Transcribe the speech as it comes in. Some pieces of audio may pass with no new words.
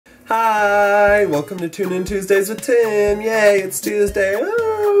Hi! Welcome to Tune In Tuesdays with Tim! Yay, it's Tuesday!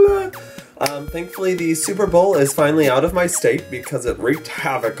 Thankfully the Super Bowl is finally out of my state because it wreaked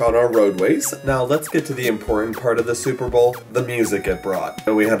havoc on our roadways. Now let's get to the important part of the Super Bowl, the music it brought.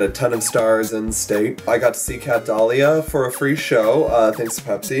 We had a ton of stars in state. I got to see Kat Dahlia for a free show, thanks to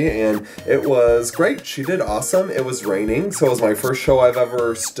Pepsi, and it was great. She did awesome. It was raining, so it was my first show I've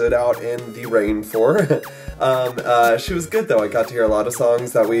ever stood out in the rain for. She was good though. I got to hear a lot of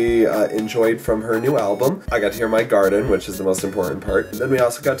songs that we enjoyed from her new album. I got to hear My Garden, which is the most important part. Then we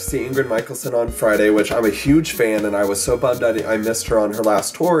also got to see Ingrid Michaelson on Friday, which I'm a huge fan, and I was so bummed I missed her on her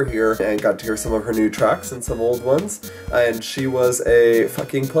last tour here, and got to hear some of her new tracks and some old ones, and she was a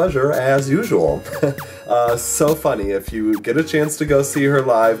fucking pleasure as usual. So funny. If you get a chance to go see her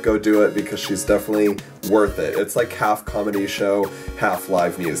live, go do it because she's definitely worth it. It's like half comedy show, half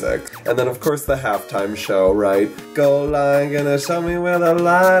live music. And then of course the halftime show, right? Go lion, gonna show me where the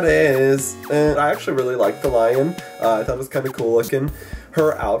light is. And I actually really liked the lion. I thought it was kind of cool looking.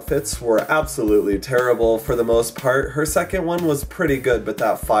 Her outfits were absolutely terrible for the most part. Her second one was pretty good, but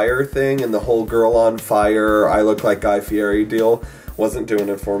that fire thing and the whole girl on fire, I look like Guy Fieri deal wasn't doing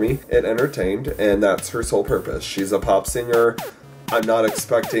it for me. It entertained, and that's her sole purpose. She's a pop singer. I'm not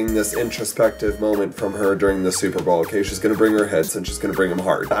expecting this introspective moment from her during the Super Bowl, okay? She's gonna bring her hits and she's gonna bring them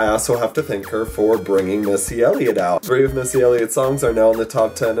hard. I also have to thank her for bringing Missy Elliott out. 3 of Missy Elliott's songs are now in the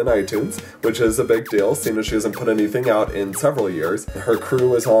top 10 in iTunes, which is a big deal, seeing as she hasn't put anything out in several years. Her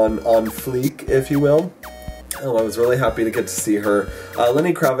crew is on fleek, if you will. Oh, I was really happy to get to see her.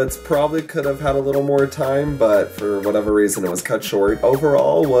 Lenny Kravitz probably could have had a little more time, but for whatever reason it was cut short.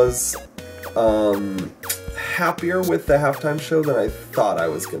 Overall was, happier with the halftime show than I thought I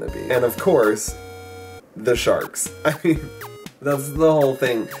was gonna be. And of course, the Sharks. I mean, that's the whole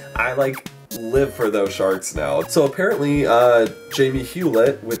thing. I live for those Sharks now. So apparently, Jamie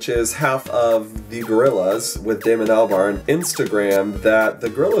Hewlett, which is half of the Gorillaz with Damon Albarn, Instagrammed that the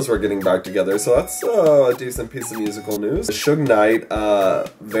Gorillaz were getting back together, so that's a decent piece of musical news. Suge Knight,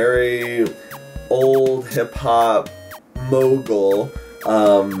 very old hip-hop mogul,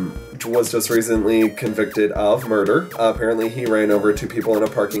 was just recently convicted of murder. Apparently he ran over 2 people in a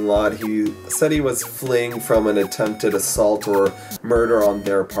parking lot. He said he was fleeing from an attempted assault or murder on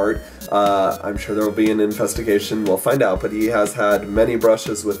their part. I'm sure there will be an investigation, we'll find out, but he has had many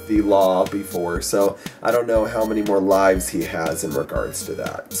brushes with the law before, so I don't know how many more lives he has in regards to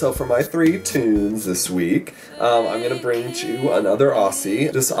that. So for my 3 tunes this week, I'm gonna bring to you another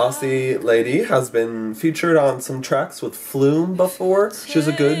Aussie. This Aussie lady has been featured on some tracks with Flume before. She has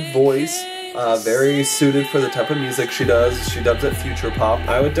a good voice. Very suited for the type of music she does. She dubs it future pop.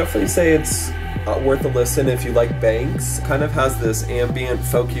 I would definitely say it's worth a listen if you like Banks. Kind of has this ambient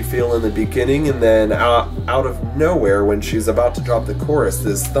folky feel in the beginning, and then out of nowhere when she's about to drop the chorus,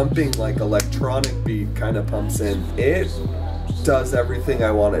 this thumping like electronic beat kind of pumps in. It does everything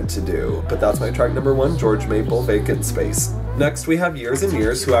I want it to do. But that's my track number 1, George Maple, Vacant Space. Next we have Years and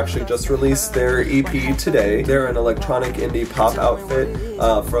Years, who actually just released their EP today. They're an electronic indie pop outfit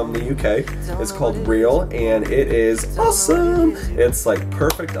from the UK. It's called Real, and it is awesome! It's like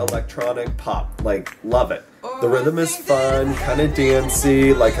perfect electronic pop. Like, love it. The rhythm is fun, kind of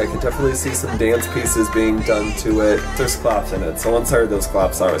dancey, like I could definitely see some dance pieces being done to it. There's claps in it, so once I heard those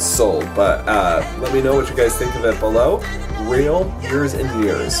claps I was sold, but let me know what you guys think of it below. Real, Years and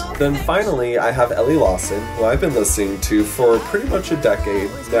Years. Then finally I have Ellie Lawson, who I've been listening to for pretty much a decade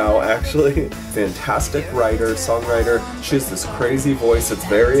now actually. Fantastic writer, songwriter. She has this crazy voice, it's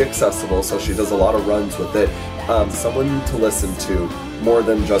very accessible, so she does a lot of runs with it. Someone to listen to more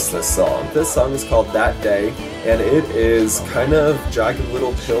than just this song. This song is called That Day, and it is kind of Jagged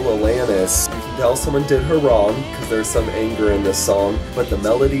Little Pill Alanis. You can tell someone did her wrong because there's some anger in this song, but the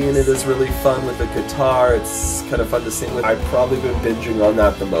melody in it is really fun with the guitar. It's kind of fun to sing with. I've probably been binging on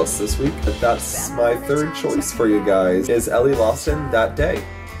that the most this week, but that's my 3rd choice for you guys, is Ellie Lawson, That Day.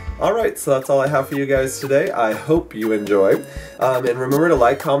 Alright, so that's all I have for you guys today. I hope you enjoy. And remember to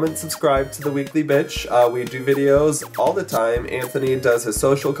like, comment, subscribe to The Weekly Bitch. We do videos all the time. Anthony does his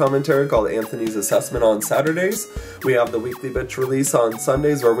social commentary called Anthony's Assessment on Saturdays. We have The Weekly Bitch release on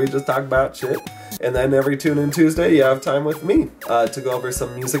Sundays where we just talk about shit. And then every Tune In Tuesday you have time with me to go over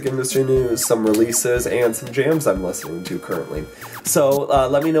some music industry news, some releases, and some jams I'm listening to currently. So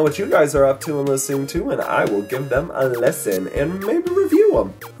let me know what you guys are up to and listening to, and I will give them a listen and maybe review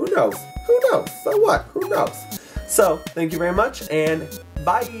them. Who knows? Who knows? So what? Who knows? So, thank you very much, and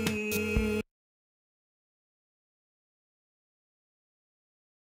bye!